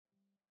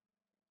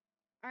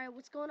Alright,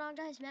 what's going on,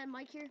 guys? Matt and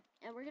Mike here,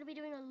 and we're gonna be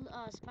doing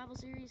a survival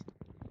series,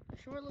 a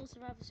short little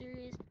survival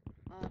series.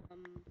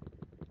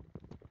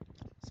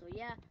 So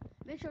yeah,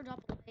 make sure to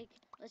drop a like.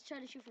 Let's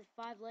try to shoot for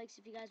 5 likes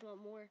if you guys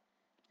want more.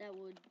 That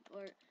would,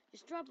 or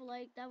just drop a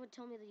like. That would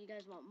tell me that you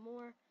guys want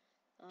more.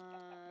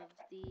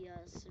 The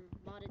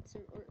modded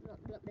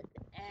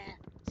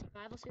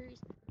survival series.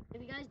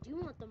 If you guys do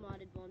want the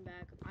modded one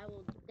back, I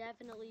will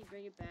definitely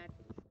bring it back.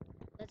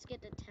 Let's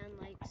get to 10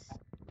 likes.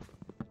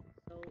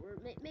 So, or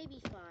maybe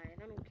 5,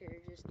 I don't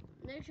care, just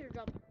make sure to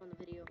drop on the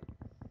video.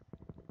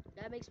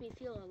 That makes me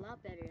feel a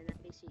lot better, and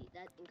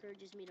that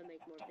encourages me to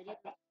make more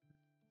videos.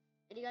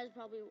 And you guys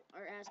probably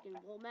are asking,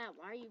 well, Matt,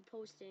 why are you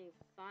posting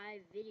 5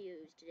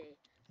 videos today?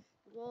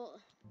 Well,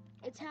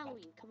 it's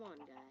Halloween, come on,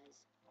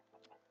 guys.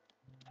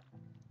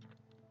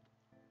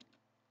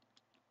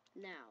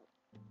 Now,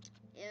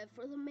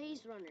 for the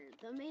Maze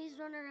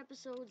Runner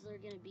episodes are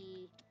gonna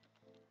be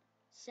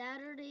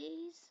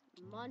Saturdays,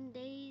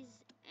 Mondays,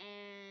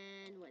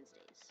 and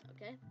Wednesdays,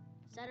 okay?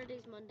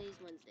 Saturdays, Mondays,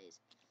 Wednesdays.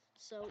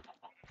 So,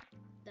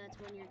 that's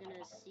when you're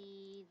gonna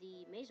see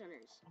the Maze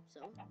Runners.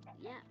 So,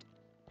 yeah.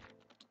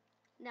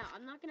 Now,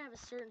 I'm not gonna have a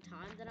certain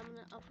time that I'm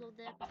gonna upload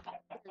them,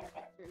 or like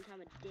a certain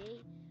time of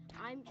day.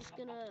 I'm just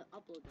gonna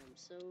upload them.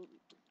 So,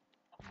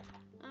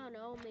 I don't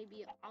know,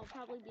 maybe I'll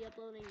probably be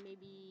uploading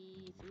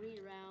maybe 3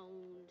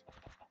 around,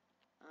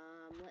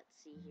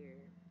 let's see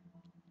here.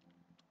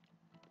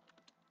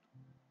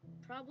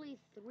 Probably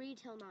 3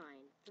 till 9.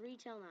 3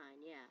 till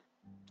 9, yeah.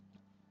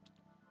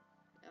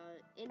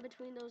 In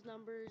between those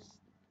numbers,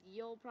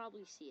 you'll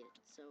probably see it,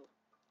 so.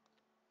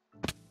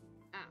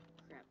 Ah,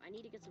 crap, I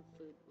need to get some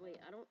food. Wait,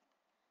 I don't.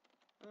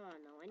 Oh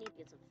no, I need to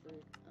get some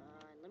food.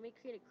 Let me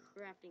create a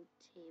crafting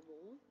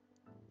table.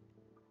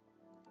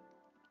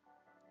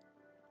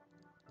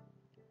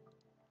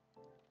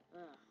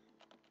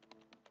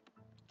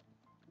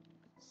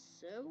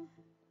 So,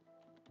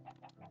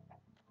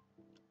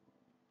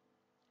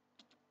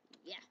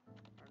 yeah,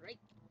 alright.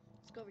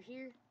 Let's go over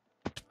here.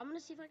 I'm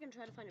gonna see if I can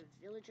try to find a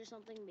village or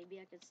something. Maybe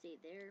I could stay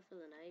there for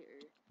the night,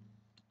 or...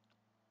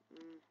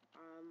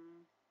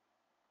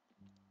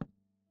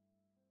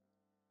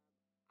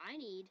 I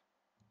need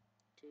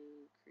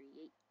to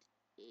create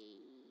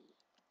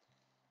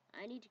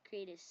I need to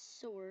create a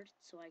sword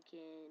so I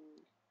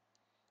can,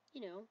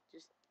 you know,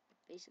 just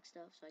basic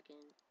stuff so I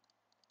can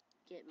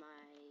get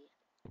my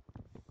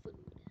food.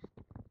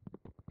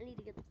 I need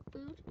to get the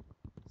food,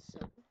 so,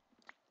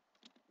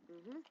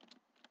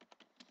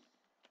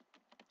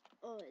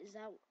 Oh, is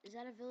that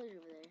a village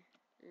over there?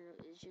 No,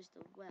 it's just a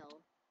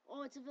well.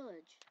 Oh, it's a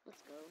village.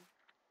 Let's go.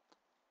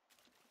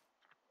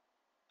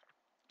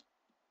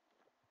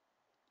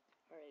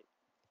 Alright.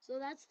 So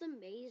that's the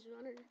Maze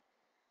Runner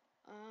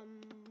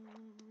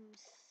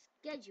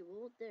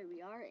schedule. There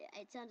we are.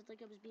 It sounded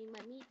like I was being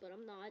my meat, but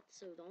I'm not,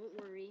 so don't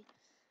worry.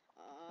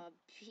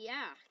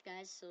 Yeah,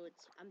 guys, so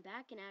I'm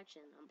back in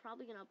action. I'm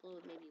probably gonna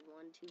upload maybe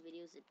 1-2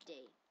 videos a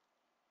day.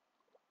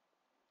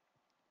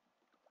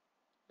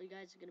 You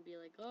guys are gonna be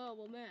like, oh,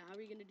 well, Matt, how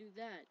are you gonna do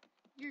that?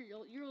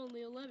 You're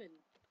only 11,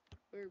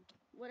 or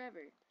whatever.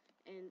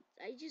 And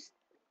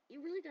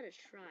you really gotta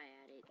try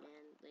at it,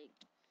 man. Like,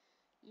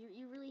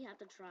 you really have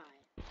to try.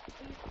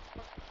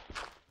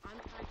 I'm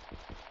trying.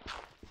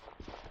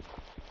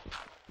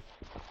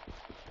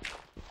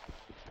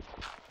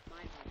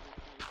 My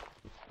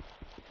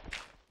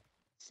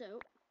So,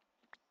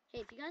 hey,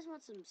 if you guys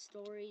want some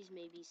stories,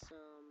 maybe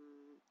some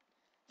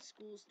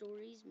school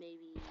stories,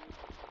 maybe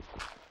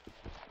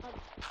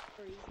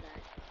stories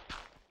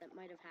that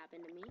might have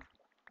happened to me.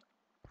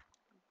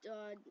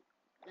 I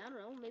don't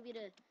know, maybe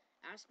to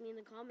ask me in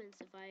the comments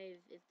if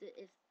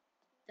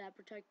that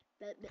particular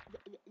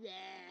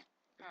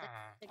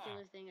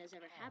thing has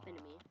ever happened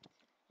to me,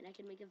 and I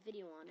can make a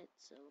video on it.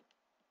 So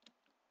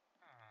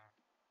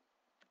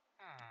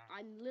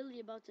I'm literally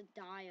about to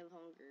die of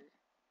hunger.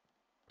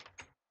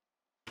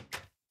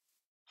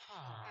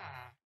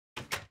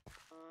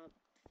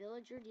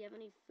 Villager, do you have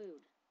any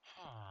food?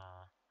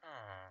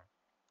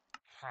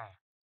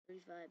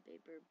 35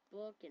 paper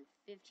book and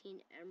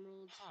 15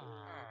 emeralds for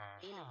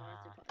Bane of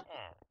Arthur.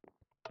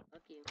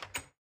 Fuck you.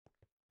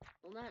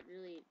 Well, not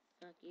really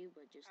fuck you,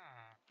 but just...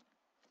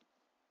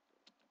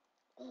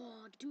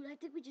 Oh, dude, I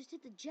think we just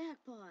hit the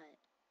jackpot.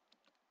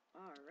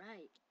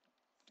 Alright.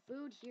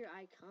 Food, here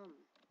I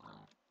come.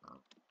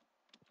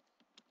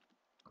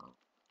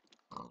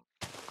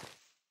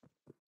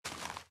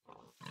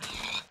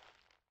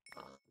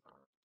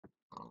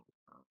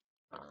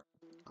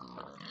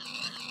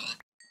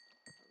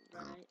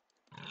 Right.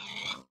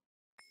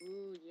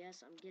 Ooh,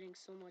 yes, I'm getting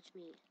so much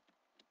meat.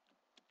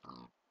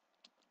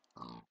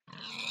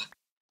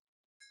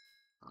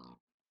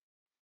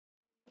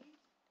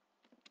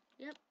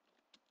 Yep.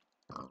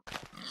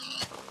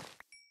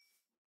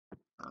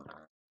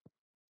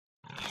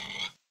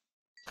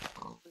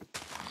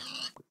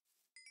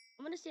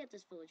 I'm gonna stay at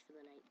this village for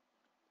the night.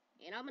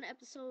 And I'm gonna end the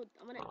episode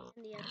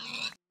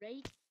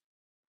right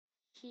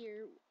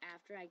here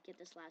after I get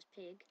this last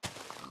pig.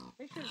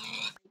 Make sure to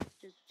like,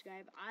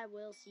 subscribe. I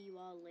will see you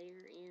all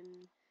later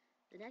in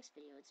the next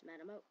video. It's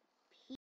Madam out.